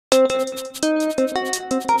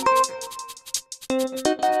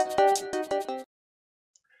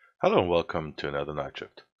Hello and welcome to another night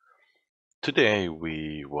shift. Today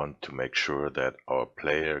we want to make sure that our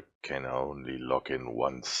player can only log in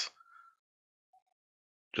once.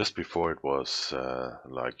 Just before it was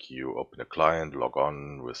like you open a client, log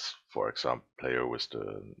on with, for example, player with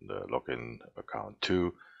the login account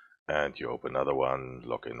 2, and you open another one,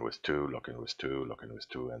 log in with 2, log in with 2, log in with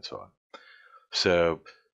 2, and so on. So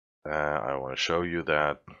I want to show you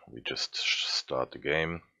that. We just start the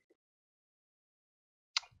game,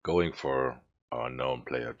 going for our known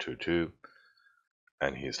player 22.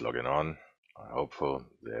 And he's logging on. I'm hopeful.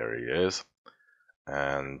 There he is.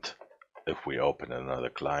 And if we open another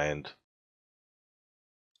client,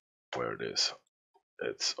 where it is,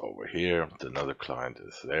 it's over here. Another client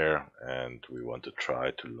is there, and we want to try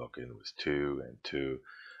to log in with 2 and 2,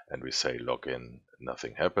 and we say login,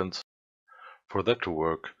 nothing happens. For that to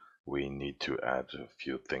work, we need to add a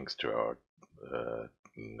few things to our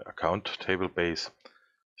account table base.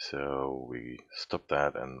 So we stop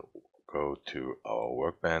that and go to our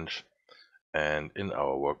workbench. And in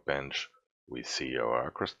our workbench, we see our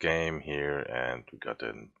Across game here, and we got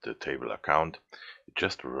the table account. You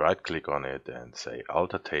just right click on it and say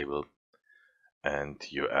alter table, and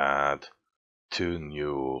you add two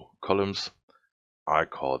new columns. I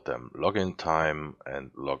called them login time and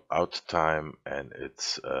logout time, and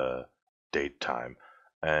it's date time.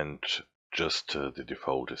 And just the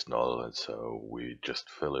default is null, and so we just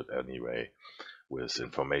fill it anyway with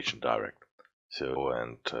information direct. So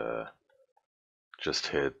and just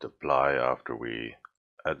hit apply after we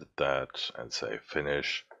edit that and say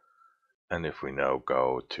finish. And if we now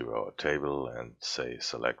go to our table and say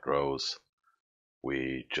select rows,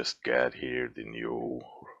 we just get here the new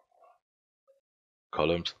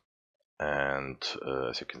columns. And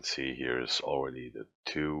as you can see, here is already the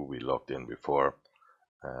 2 we logged in before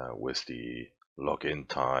with the login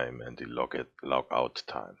time and the logout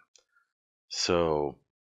time. So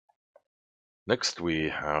next we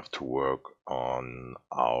have to work on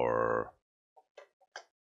our,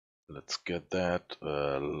 let's get that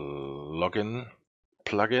login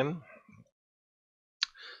plugin.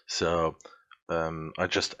 So I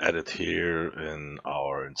just added here in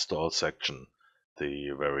our install section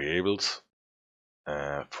the variables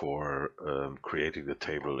for creating the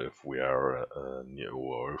table if we are new,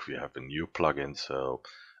 or if we have a new plugin. So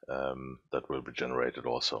that will be generated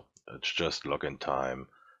also. It's just login time,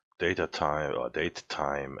 data time, or date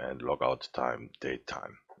time, and logout time, date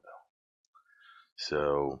time.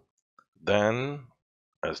 So then,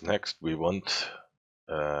 as next, we want,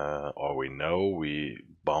 or we know, we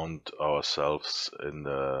bound ourselves in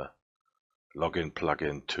the login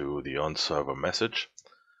plugin to the on-server message.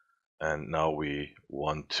 And now we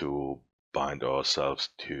want to bind ourselves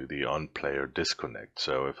to the on-player disconnect.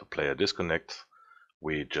 So if a player disconnects,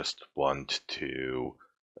 we just want to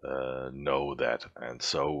know that. And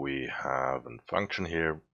so we have a function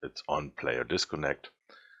here, it's on-player disconnect.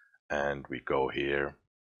 And we go here,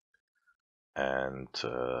 and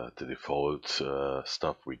the default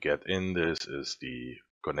stuff we get in this is the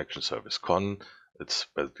connection service con. It's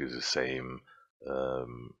basically the same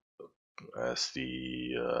as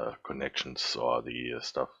the connections or the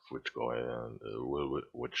stuff which go in,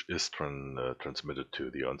 which is transmitted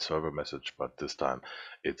to the on server message, but this time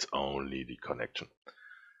it's only the connection.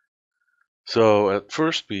 So at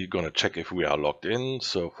first we're going to check if we are logged in.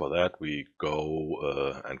 So for that we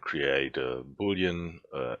go and create a boolean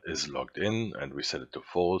is logged in, and we set it to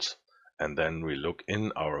false. And then we look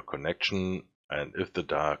in our connection, and if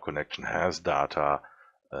the connection has data,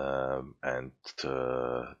 and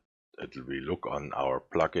we look on our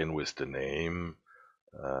plugin with the name.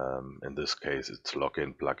 In this case it's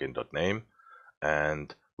login plugin.name,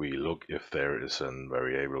 and we look if there is a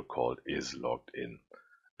variable called is logged in.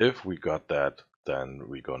 If we got that, then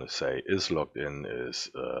we're going to say is logged in is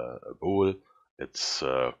a bool. It's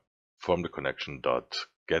from the connection dot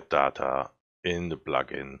get data in the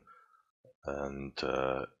plugin, and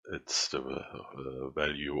it's the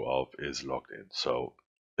value of is logged in. So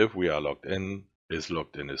if we are logged in, is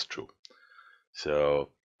logged in is true. So,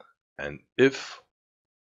 and if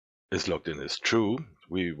is logged in is true,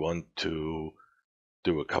 we want to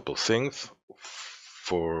do a couple things.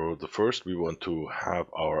 For the first, we want to have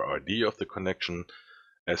our ID of the connection.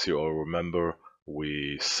 As you all remember,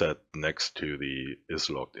 we set next to the is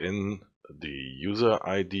logged in the user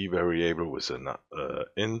ID variable with an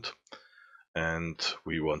int, and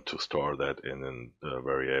we want to store that in a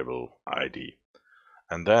variable ID.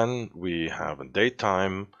 And then we have a date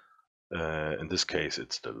time. In this case,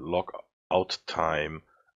 it's the logout time,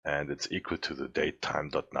 and it's equal to the date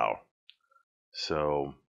time.now.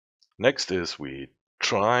 So next is we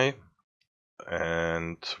try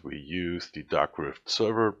and we use the dark rift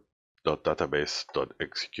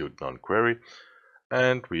server.database.execute non-query,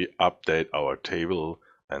 and we update our table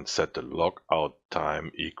and set the logout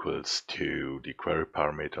time equals to the query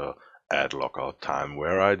parameter add logout time,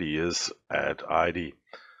 where ID is add ID.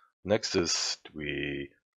 Next is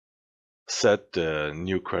we set the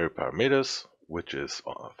new query parameters, which is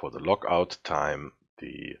for the logout time,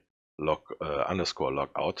 the underscore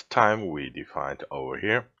logout time we defined over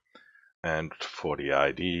here. And for the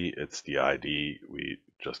ID, it's the ID we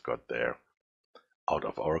just got there out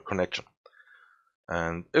of our connection.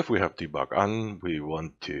 And if we have debug on, we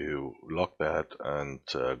want to log that and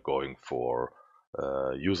going for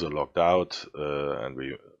user logged out, and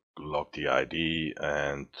we log the ID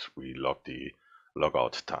and we log the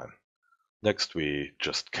logout time. Next, we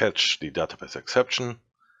just catch the database exception.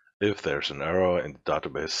 If there's an error in the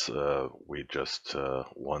database, we just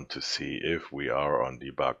want to see if we are on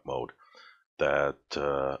debug mode, that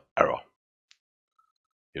error.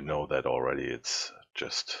 You know that already, it's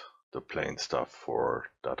just the plain stuff for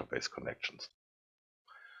database connections.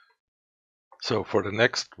 So for the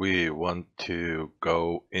next, we want to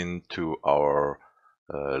go into our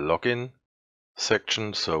login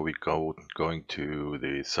section. So we going to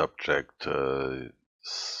the subject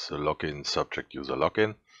login, subject user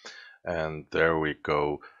login, and there we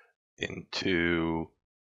go into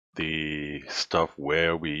the stuff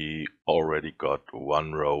where we already got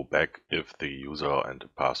one row back if the user and the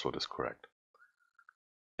password is correct.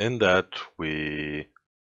 In that we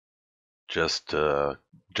just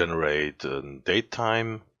generate a date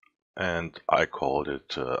time, and I called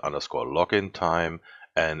it underscore login time,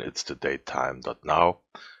 and it's the date time dot now.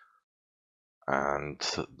 And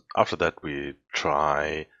after that we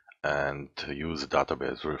try and use a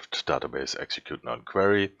database Rift database execute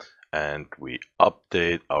non-query, and we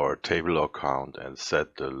update our table account and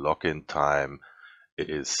set the login time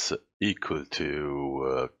is equal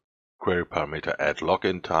to query parameter add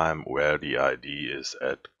login time, where the ID is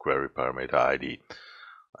at query parameter ID.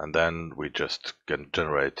 And then we just can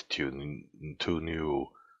generate two new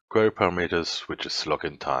query parameters, which is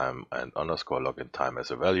login time and underscore login time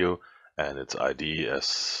as a value, and its ID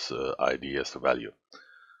as the value.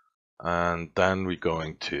 And then we're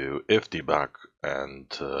going to if debug,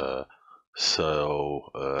 and if the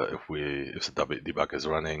debug is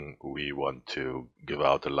running, we want to give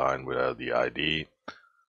out a line where the ID,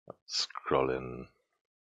 scrolling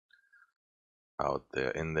out there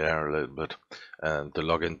in there a little bit, and the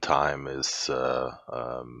login time is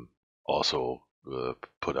also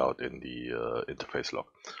put out in the interface log.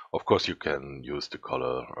 Of course, you can use the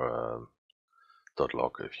color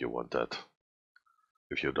 .log if you want that.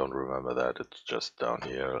 If you don't remember that, it's just down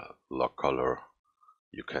here, log color.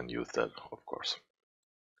 You can use that, of course.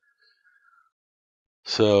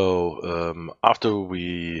 So after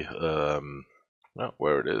we,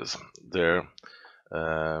 where it is, there.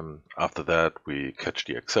 After that, we catch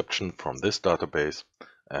the exception from this database,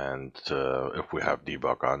 and if we have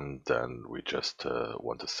debug on, then we just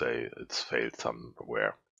want to say it's failed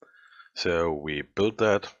somewhere. So we build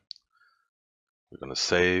that. We're going to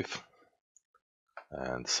save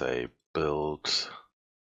and say build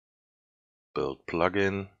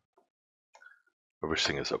plugin.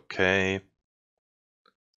 Everything is okay.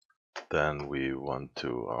 Then we want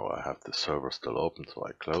to, I have the server still open, so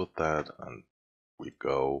I close that, and we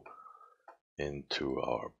go into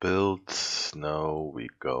our builds. No, we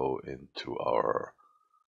go into our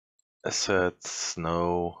assets.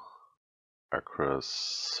 No, across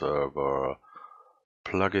server,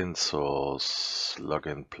 plugin source,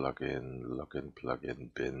 login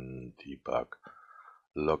plugin bin debug,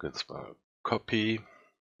 logins copy,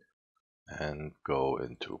 and go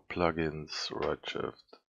into plugins, right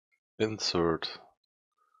shift, insert,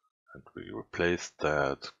 and we replace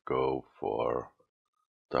that. Go for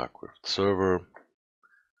dark rift server,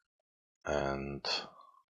 and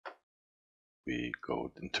we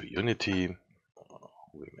go into Unity.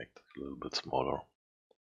 We make that a little bit smaller.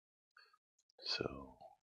 So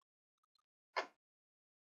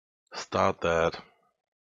start that.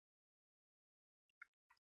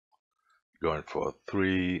 Going for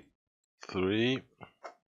 3.3.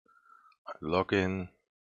 Login.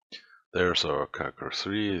 There's our character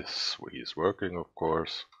 3. He's working, of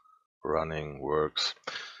course. Running works.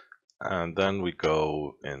 And then we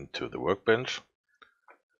go into the workbench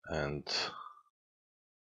and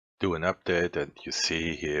do an update, and you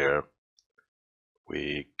see here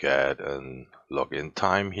we get a login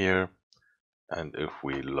time here, and if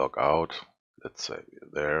we log out, let's say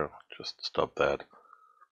there, just stop that,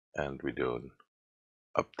 and we do an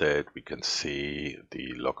update, we can see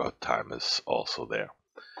the logout time is also there.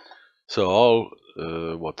 So all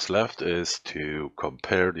what's left is to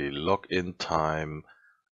compare the login time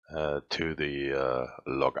to the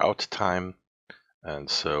logout time. And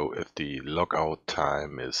so if the logout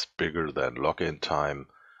time is bigger than login time,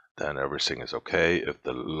 then everything is okay. If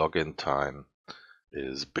the login time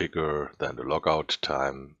is bigger than the logout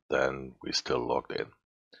time, then we still logged in.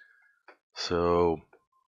 So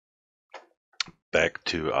back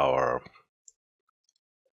to our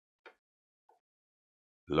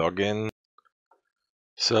login.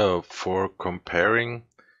 So for comparing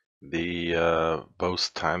the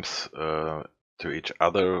both times to each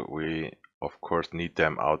other, we of course need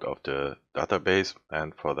them out of the database,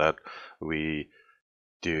 and for that we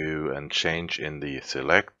do and change in the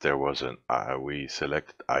select. There was an we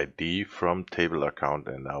selected ID from table account,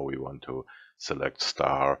 and now we want to select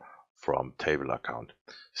star from table account.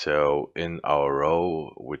 So in our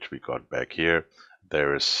row, which we got back here,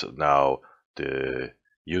 there is now the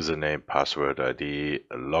username, password, ID,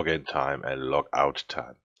 login time, and logout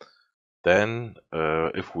time. Then,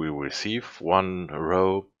 if we receive one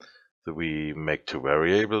row, we make two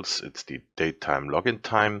variables. It's the date time, login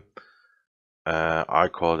time. I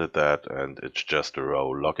called it that, and it's just a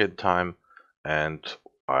row login time. And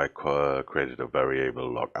I created a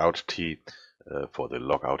variable logout t for the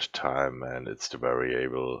logout time, and it's the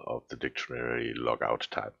variable of the dictionary logout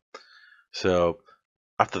time. So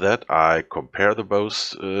after that, I compare the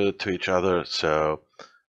both to each other. So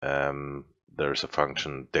there's a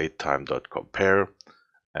function datetime.compare,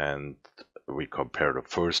 and we compare the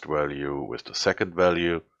first value with the second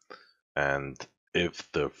value. And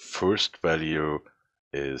if the first value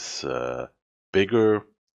is bigger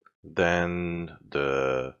than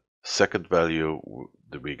the second value,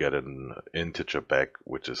 we get an integer back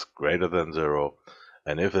which is greater than 0.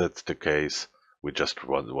 And if that's the case, we just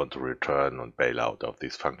want to return and bail out of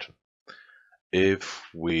this function. If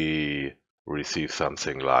we receive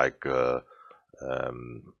something like the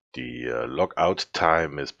logout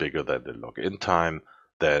time is bigger than the login time,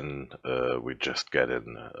 then we just get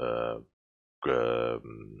an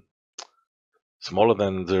smaller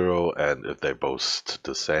than 0, and if they both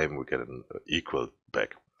the same, we get an equal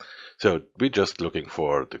back. So we're just looking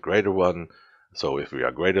for the greater one. So if we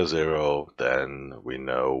are greater 0, then we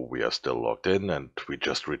know we are still logged in, and we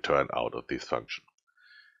just return out of this function.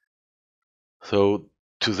 So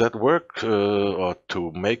to that work, or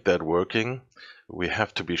to make that working, we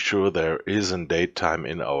have to be sure there is a date time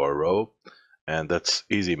in our row, and that's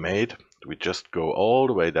easy made. We just go all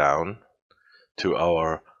the way down to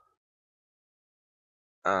our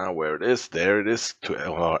where it is, there it is, to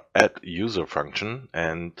our add user function,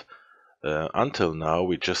 and until now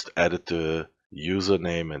we just added the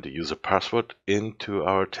username and the user password into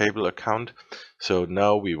our table account. So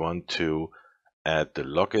now we want to add the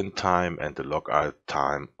login time and the logout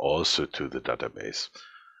time also to the database.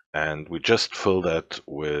 And we just fill that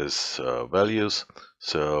with values.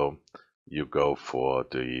 So you go for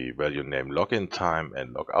the value name login time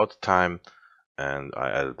and logout time, and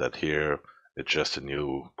I added that here. It's just a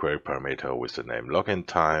new query parameter with the name login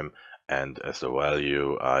time, and as the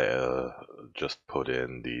value I just put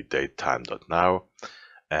in the date time.now,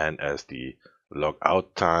 and as the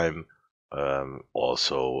logout time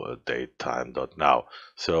also a date time.now.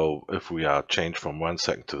 So if we are changed from 1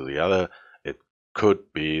 second to the other, it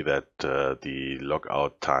could be that the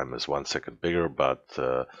logout time is 1 second bigger, but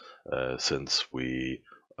since we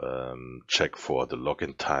check for the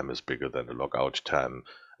login time is bigger than the logout time,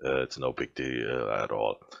 it's no big deal at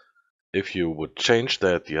all. If you would change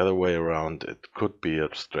that the other way around, it could be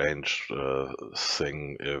a strange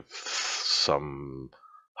thing if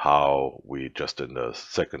somehow we just in the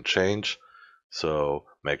second change. So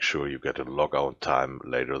make sure you get a logout time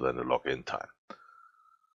later than the login time.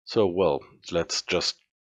 So well, let's just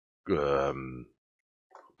um,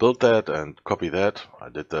 build that and copy that. I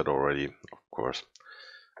did that already, of course.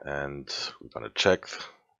 And we're gonna check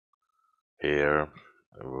here.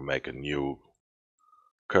 We'll make a new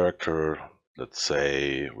character. Let's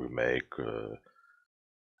say we make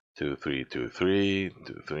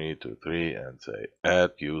 23232323 and say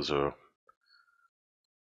add user.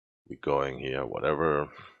 We're going here, whatever,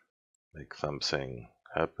 make something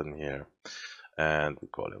happen here, and we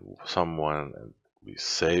call him someone, and we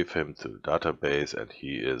save him to the database, and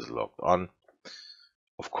he is logged on.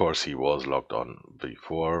 Of course, he was logged on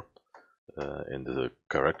before in the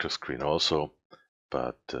character screen also,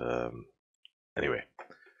 but anyway,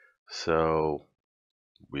 so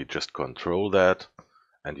we just control that,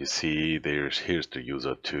 and you see here's the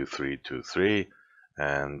user 2323,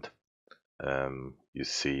 and you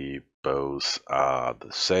see both are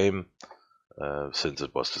the same since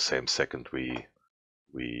it was the same second we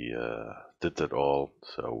we did that all.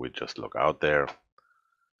 So we just log out there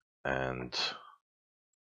and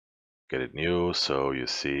get it new. So you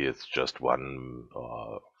see it's just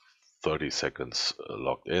 30 seconds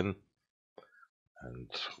logged in, and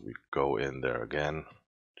we go in there again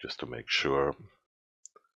just to make sure.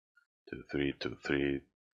 2323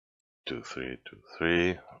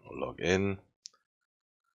 2323, log in,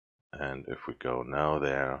 and if we go now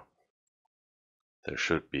there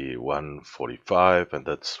should be 145, and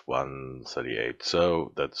that's 138,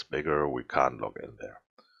 so that's bigger, we can't log in there.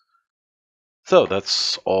 So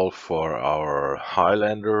that's all for our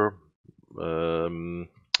Highlander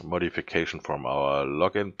modification from our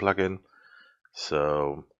login plugin.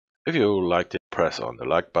 So if you liked it, press on the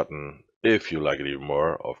like button. If you like it even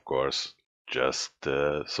more, of course, just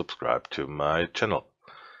subscribe to my channel.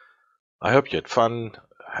 I hope you had fun.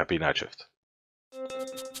 Happy night shift.